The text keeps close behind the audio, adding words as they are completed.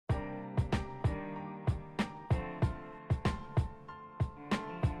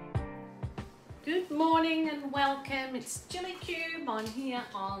Good morning and welcome. It's Gillykube. I'm here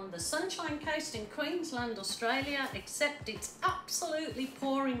on the Sunshine Coast in Queensland, Australia, except it's absolutely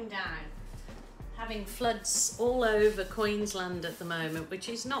pouring down. Having floods all over Queensland at the moment, which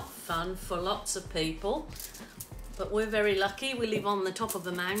is not fun for lots of people. But we're very lucky. We live on the top of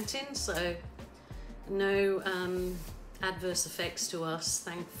a mountain, so no adverse effects to us,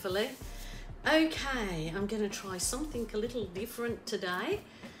 thankfully. Okay, I'm going to try something a little different today.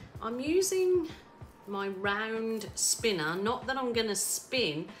 I'm using my round spinner, not that I'm going to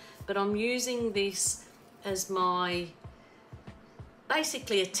spin, but I'm using this as my,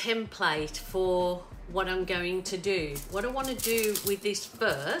 basically a template for what I'm going to do. What I want to do with this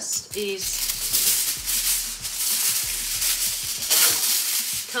first is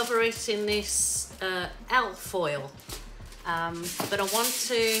cover it in this alchol foil, but I want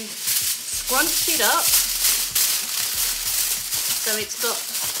to scrunch it up so it's got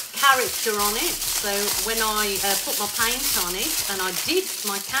character on it, so when I put my paint on it and I dip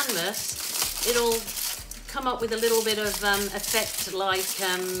my canvas, it'll come up with a little bit of effect, like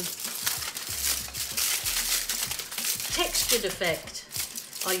textured effect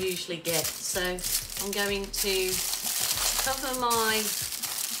I usually get. So I'm going to cover my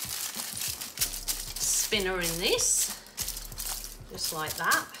spinner in this, just like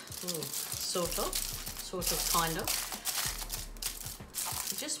that. Sort of, kind of.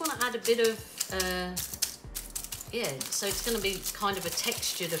 Just want to add a bit of, so it's going to be kind of a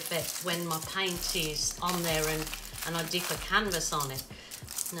textured effect when my paint is on there and I dip a canvas on it.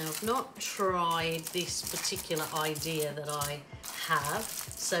 Now, I've not tried this particular idea that I have,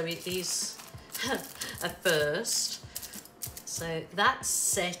 so it is a first. So that's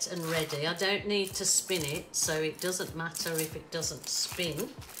set and ready. I don't need to spin it, so it doesn't matter if it doesn't spin.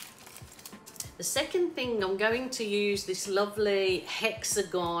 The second thing, I'm going to use this lovely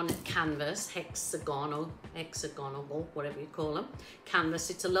hexagon canvas, hexagonal, whatever you call them, canvas.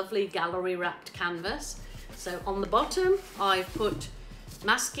 It's a lovely gallery wrapped canvas. So on the bottom, I've put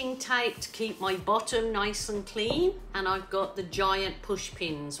masking tape to keep my bottom nice and clean. And I've got the giant push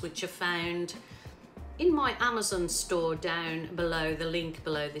pins, which are found in my Amazon store down below, the link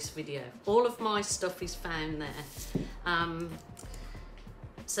below this video. All of my stuff is found there.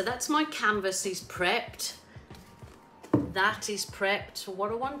 So that's my canvas is prepped. That is prepped. So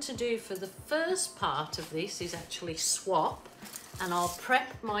what I want to do for the first part of this is actually swap, and I'll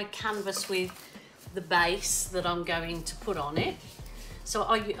prep my canvas with the base that I'm going to put on it. So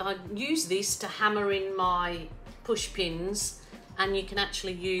I use this to hammer in my push pins, and you can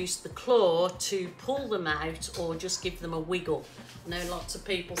actually use the claw to pull them out or just give them a wiggle. I know lots of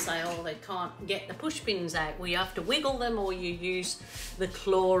people say, oh, they can't get the push pins out. Well, you have to wiggle them or you use the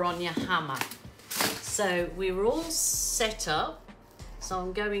claw on your hammer. So we're all set up. So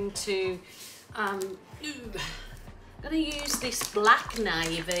I'm going to use this black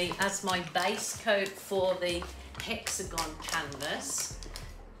navy as my base coat for the hexagon canvas.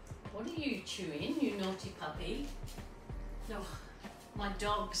 What are you chewing, you naughty puppy? No. My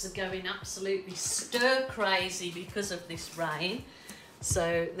dogs are going absolutely stir crazy because of this rain.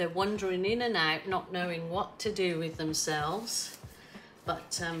 So they're wandering in and out, not knowing what to do with themselves.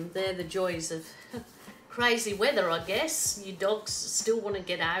 But they're the joys of crazy weather, I guess. You dogs still want to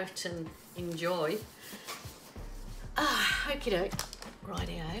get out and enjoy. Okie doke.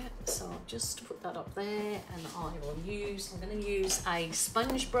 Rightio. So I'll just put that up there, and I'm going to use a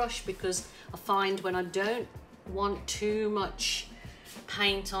sponge brush, because I find when I don't want too much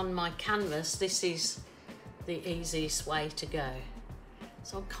paint on my canvas, this is the easiest way to go.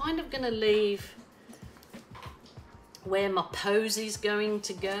 So I'm kind of going to leave where my pose is going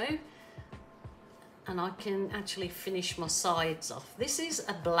to go, and I can actually finish my sides off. This is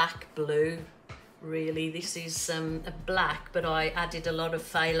a black blue, really. This is a black, but I added a lot of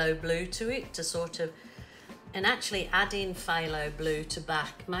phthalo blue to it to sort of, and actually adding phthalo blue to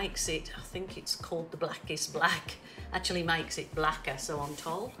back makes it, I think it's called the blackest black, actually makes it blacker, so I'm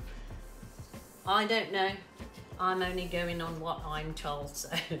told. I don't know, I'm only going on what I'm told, so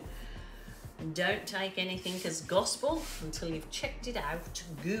don't take anything as gospel until you've checked it out.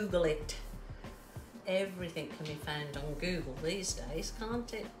 Google it. Everything can be found on Google these days,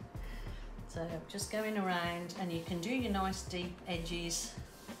 can't it? So just going around, and you can do your nice deep edges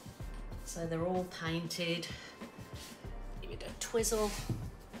so they're all painted. Give it a twizzle.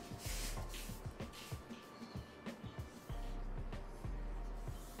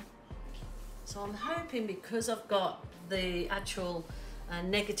 So I'm hoping, because I've got the actual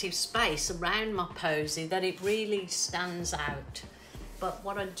negative space around my posy, that it really stands out. But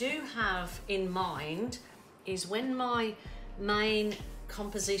what I do have in mind is when my main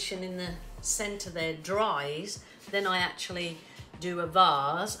composition in the center there dries, then I actually do a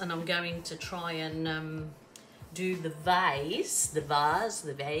vase, and I'm going to try and do the vase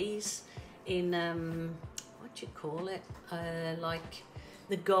in what do you call it, like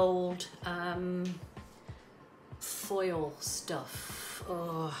the gold foil stuff.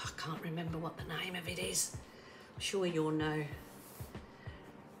 Oh, I can't remember what the name of it is. I'm sure you'll know.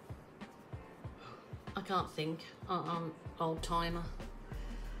 I can't think. I'm old timer.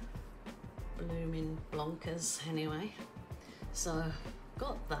 Blooming blonkers anyway. So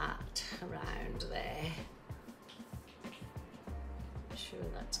got that around there. Sure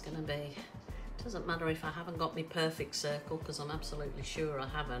that's gonna be, doesn't matter if I haven't got my perfect circle, because I'm absolutely sure I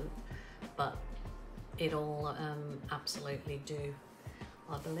haven't, but it'll absolutely do,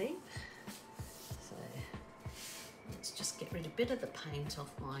 I believe. So let's just get rid of a bit of the paint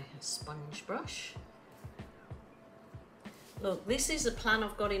off my sponge brush. Look, this is a plan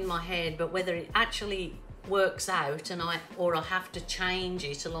I've got in my head, but whether it actually works out and I have to change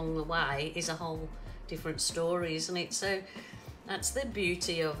it along the way is a whole different story, isn't it? So that's the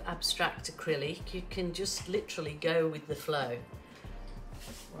beauty of abstract acrylic. You can just literally go with the flow.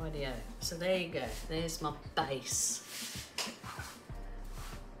 Rightio. So there you go. There's my base for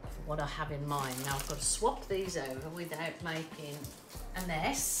what I have in mind. Now I've got to swap these over without making a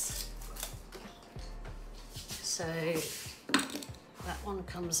mess. So that one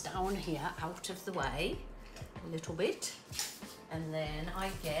comes down here out of the way a little bit, and then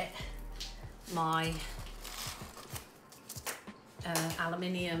I get my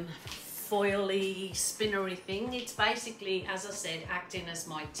aluminium foily spinnery thing. It's basically, as I said, acting as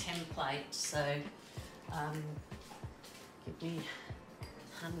my template. So give me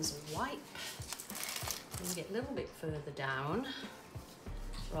hands a wipe and get a little bit further down.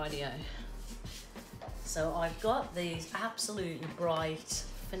 Rightio. So I've got these absolutely bright,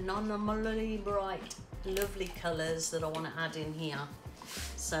 phenomenally bright, lovely colours that I want to add in here.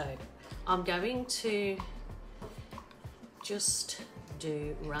 So I'm going to just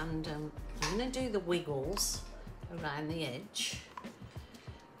do random, I'm going to do the wiggles around the edge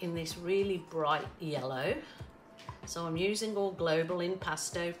in this really bright yellow. So I'm using all Global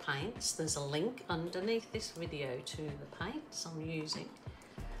Impasto paints. There's a link underneath this video to the paints I'm using.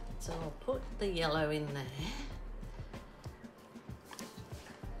 So I'll put the yellow in there,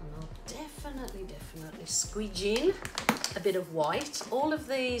 and I'll definitely squeeze in a bit of white. All of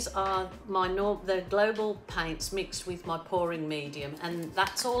these are the Global paints mixed with my pouring medium, and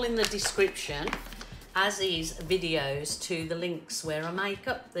that's all in the description, as is videos to the links where I make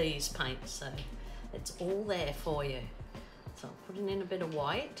up these paints. So it's all there for you. So I'm putting in a bit of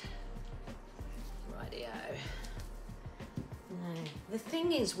white. Rightio. Now, the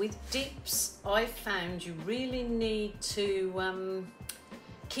thing is, with dips, I've found you really need to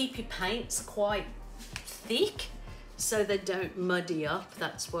keep your paints quite thick so they don't muddy up.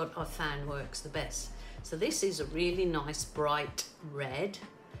 That's what I found works the best. So this is a really nice bright red,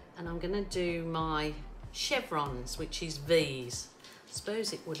 and I'm going to do my chevrons, which is V's. I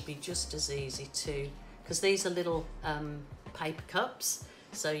suppose it would be just as easy to, because these are little paper cups,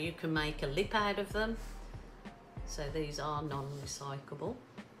 so you can make a lip out of them. So these are non-recyclable,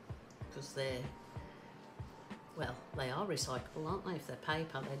 because they're, well, they are recyclable, aren't they? If they're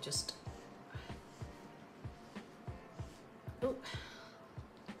paper, they're just, ooh.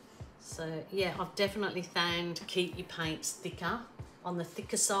 So yeah, I've definitely found keep your paints thicker, on the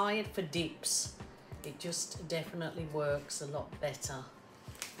thicker side for dips. It just definitely works a lot better.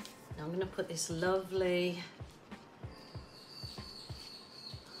 Now I'm going to put this lovely,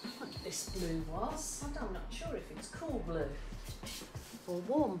 what this blue was, I'm not sure if it's cool blue or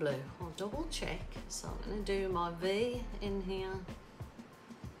warm blue. I'll double check. So I'm going to do my V in here.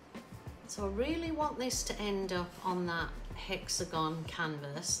 So I really want this to end up on that hexagon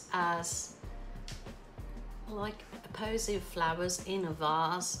canvas as like a posy of flowers in a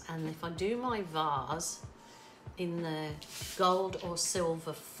vase. And if I do my vase in the gold or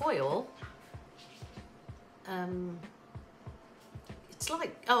silver foil, it's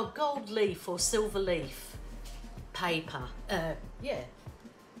like, oh, gold leaf or silver leaf paper. Yeah,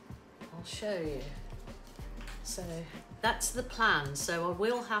 I'll show you. So that's the plan. So I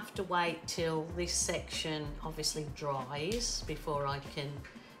will have to wait till this section obviously dries before I can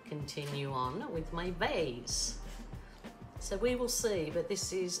continue on with my vase. So we will see, but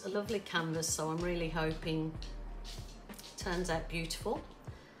this is a lovely canvas, so I'm really hoping it turns out beautiful,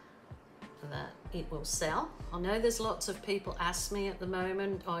 that it will sell. I know there's lots of people ask me at the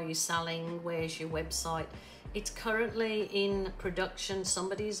moment, are you selling, where's your website? It's currently in production.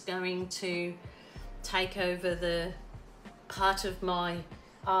 Somebody's going to take over the part of my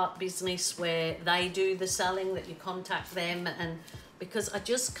art business where they do the selling, that you contact them, and because I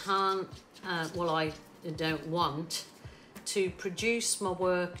just can't, well, I don't want to produce my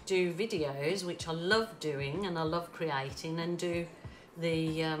work, do videos, which I love doing and I love creating, and do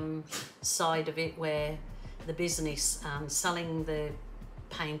the side of it where the business and selling the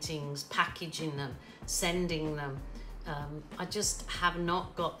paintings, packaging them, sending them. I just have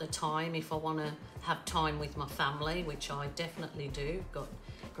not got the time if I want to have time with my family, which I definitely do. Got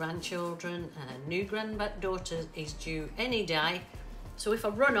grandchildren, and a new granddaughter is due any day. So if I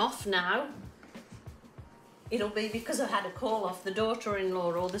run off now, it'll be because I had a call off the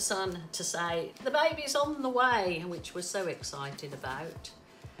daughter-in-law or the son to say, the baby's on the way, which we're so excited about.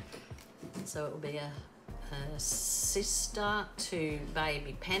 So it'll be a sister to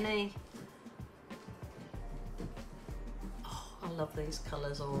baby Penny. I love these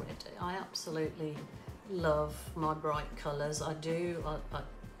colours already. I absolutely love my bright colours. I do. I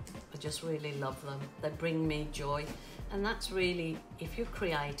just really love them. They bring me joy. And that's really, if you're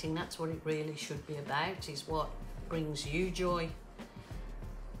creating, that's what it really should be about, is what brings you joy.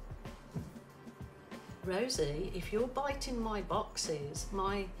 Rosie, if you're biting my boxes,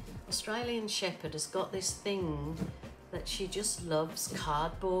 my Australian Shepherd has got this thing that she just loves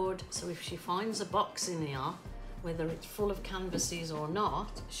cardboard. So if she finds a box in here, whether it's full of canvases or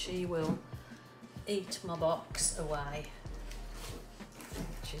not, she will eat my box away,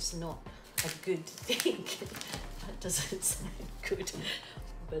 which is not a good thing. That doesn't sound good.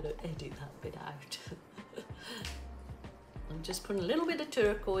 I better edit that bit out. I'm just putting a little bit of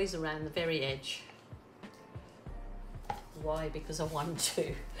turquoise around the very edge. Why? Because I want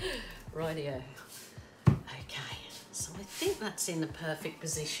to. Rightio. Okay, so I think that's in the perfect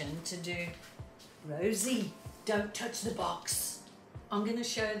position to do. Rosie, don't touch the box. I'm going to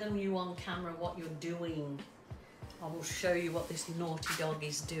show them you on camera what you're doing. I will show you what this naughty dog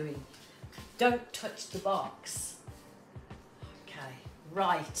is doing. Don't touch the box. Okay,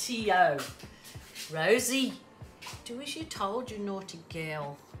 rightio. Rosie, do as you're told, you naughty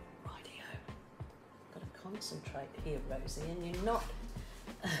girl. Rightio. Got to concentrate here, Rosie, and you're not.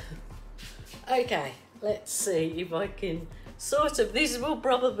 Okay, let's see if I can sort of, this will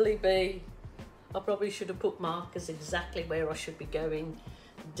probably be, I probably should have put markers exactly where I should be going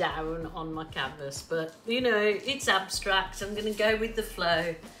down on my canvas, but you know, it's abstract. I'm going to go with the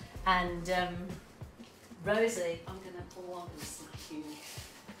flow. And Rosie, I'm going to pull on and smack you.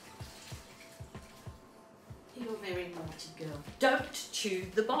 You're a very naughty girl. Don't chew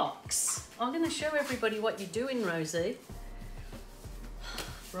the box. I'm going to show everybody what you're doing, Rosie.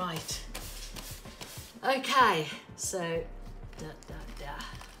 Right. Okay, so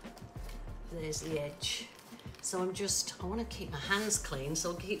there's the edge. So I want to keep my hands clean, so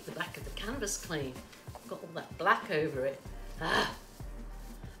I'll keep the back of the canvas clean. I've got all that black over it.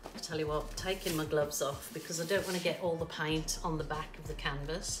 I tell you what, I'm taking my gloves off because I don't want to get all the paint on the back of the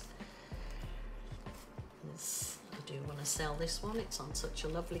canvas. I do want to sell this one. It's on such a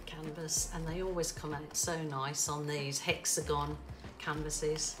lovely canvas, and they always come out so nice on these hexagon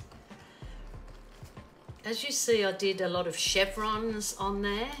canvases. As you see, I did a lot of chevrons on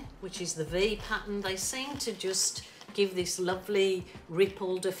there, which is the V pattern. They seem to just give this lovely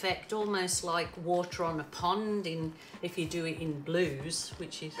rippled effect, almost like water on a pond if you do it in blues,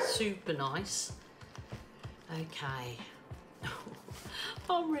 which is super nice. Okay.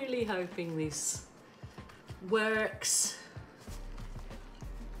 I'm really hoping this works.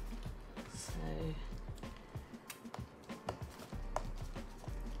 So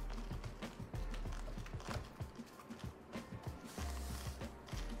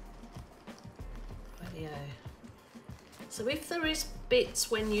So if there is bits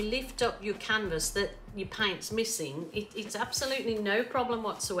when you lift up your canvas that your paint's missing, it's absolutely no problem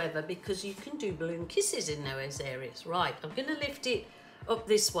whatsoever, because you can do balloon kisses in those areas. Right, I'm going to lift it up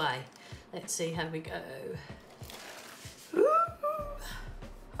this way. Let's see how we go.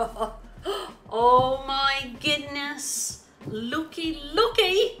 Oh my goodness. Looky,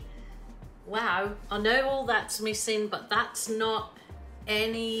 looky. Wow, I know all that's missing, but that's not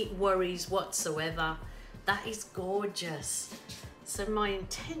any worries whatsoever. That is gorgeous. So my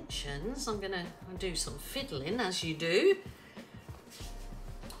intentions, I'm gonna do some fiddling, as you do.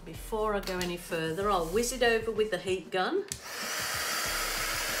 Before I go any further, I'll whiz it over with the heat gun.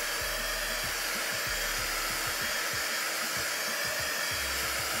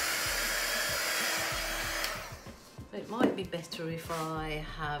 It might be better if I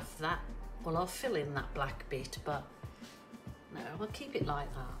have that, well, I'll fill in that black bit, but no, I'll keep it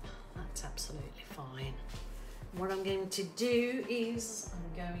like that. That's absolutely fine. What I'm going to do is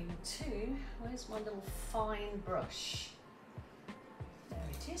I'm going to, where's my little fine brush? There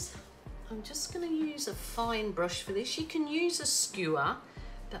it is. I'm just going to use a fine brush for this. You can use a skewer,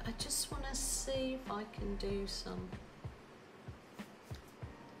 but I just want to see if I can do some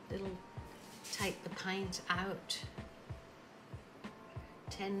little, take the paint out,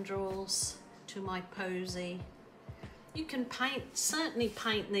 tendrils to my posy. You can paint, certainly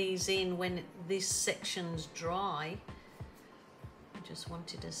paint these in when this section's dry. I just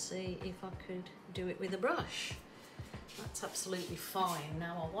wanted to see if I could do it with a brush. That's absolutely fine.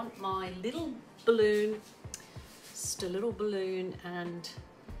 Now I want my little balloon, just a little balloon, and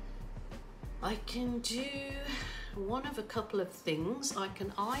I can do one of a couple of things. I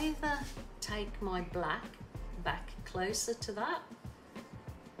can either take my black back closer to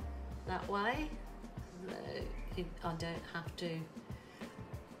that way. I don't have to.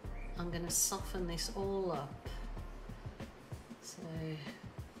 I'm going to soften this all up. So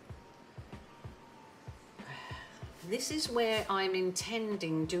this is where I'm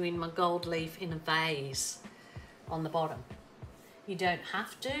intending doing my gold leaf in a vase on the bottom. You don't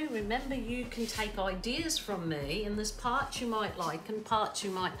have to. Remember, you can take ideas from me, and there's parts you might like and parts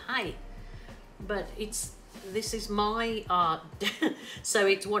you might hate, but this is my art. So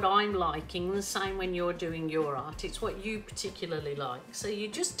it's what I'm liking. The same when you're doing your art, it's what you particularly like. So you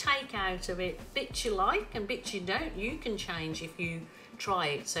just take out of it bits you like and bits you don't. You can change if you try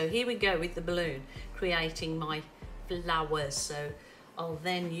it. So here we go with the balloon, creating my flowers. So I'll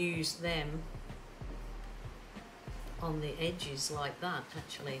then use them on the edges like that.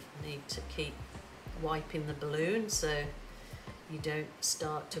 Actually, I need to keep wiping the balloon so you don't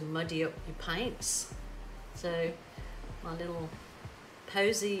start to muddy up your paints. So my little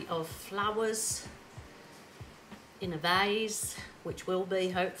posy of flowers in a vase, which will be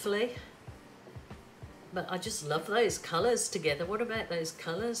hopefully. But I just love those colours together. What about those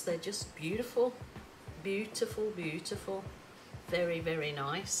colours? They're just beautiful, beautiful, beautiful. Very, very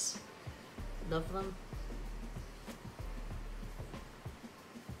nice. Love them.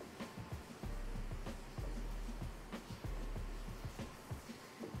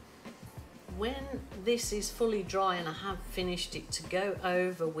 When this is fully dry and I have finished it, to go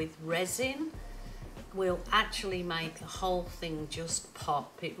over with resin will actually make the whole thing just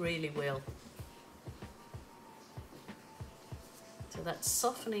pop. It really will. So that's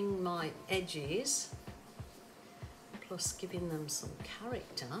softening my edges, plus giving them some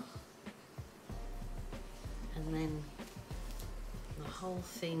character, and then the whole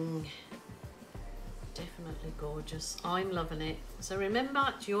thing, definitely gorgeous. I'm loving it. So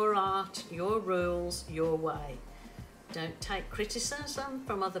remember, it's your art, your rules, your way. Don't take criticism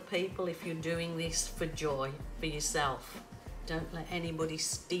from other people if you're doing this for joy, for yourself. Don't let anybody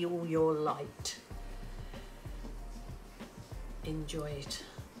steal your light. Enjoy it.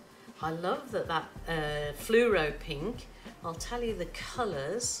 I love that fluoro pink. I'll tell you the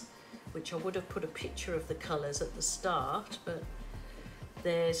colours, which I would have put a picture of the colours at the start, but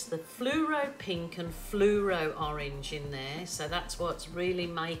there's the fluoro pink and fluoro orange in there. So that's what's really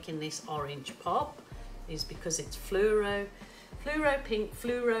making this orange pop, is because it's fluoro pink,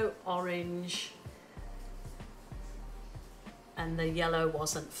 fluoro orange, and the yellow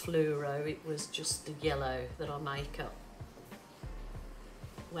wasn't fluoro, it was just the yellow that I make up.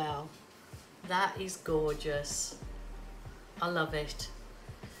 Wow, that is gorgeous. I love it.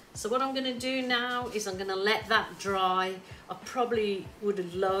 So what I'm going to do now is I'm going to let that dry. I probably would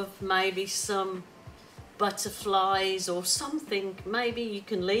have loved maybe some butterflies or something. Maybe you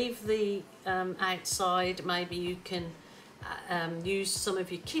can leave the outside. Maybe you can use some of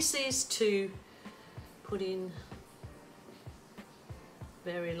your kisses to put in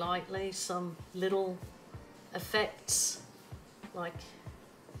very lightly some little effects, like,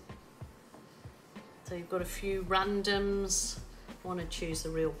 so you've got a few randoms. Want to choose the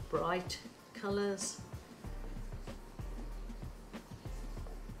real bright colours.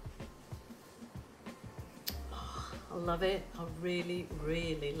 Oh, I love it. I really,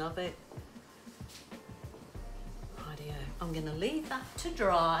 really love it. Rightio. I'm going to leave that to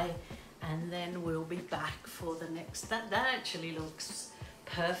dry, and then we'll be back for the next. That actually looks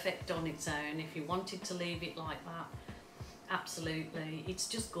perfect on its own. If you wanted to leave it like that, absolutely. It's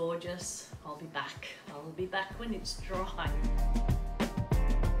just gorgeous. I'll be back. I'll be back when it's dry.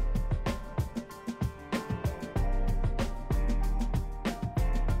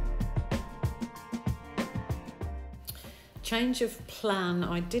 Change of plan.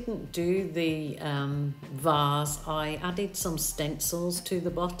 I didn't do the vase. I added some stencils to the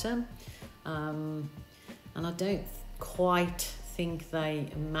bottom, and I don't quite think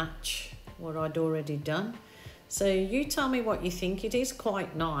they match what I'd already done. So you tell me what you think. It is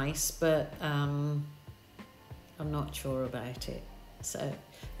quite nice, but I'm not sure about it. So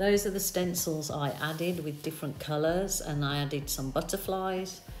those are the stencils I added with different colours, and I added some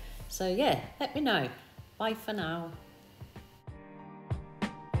butterflies. So yeah, let me know. Bye for now.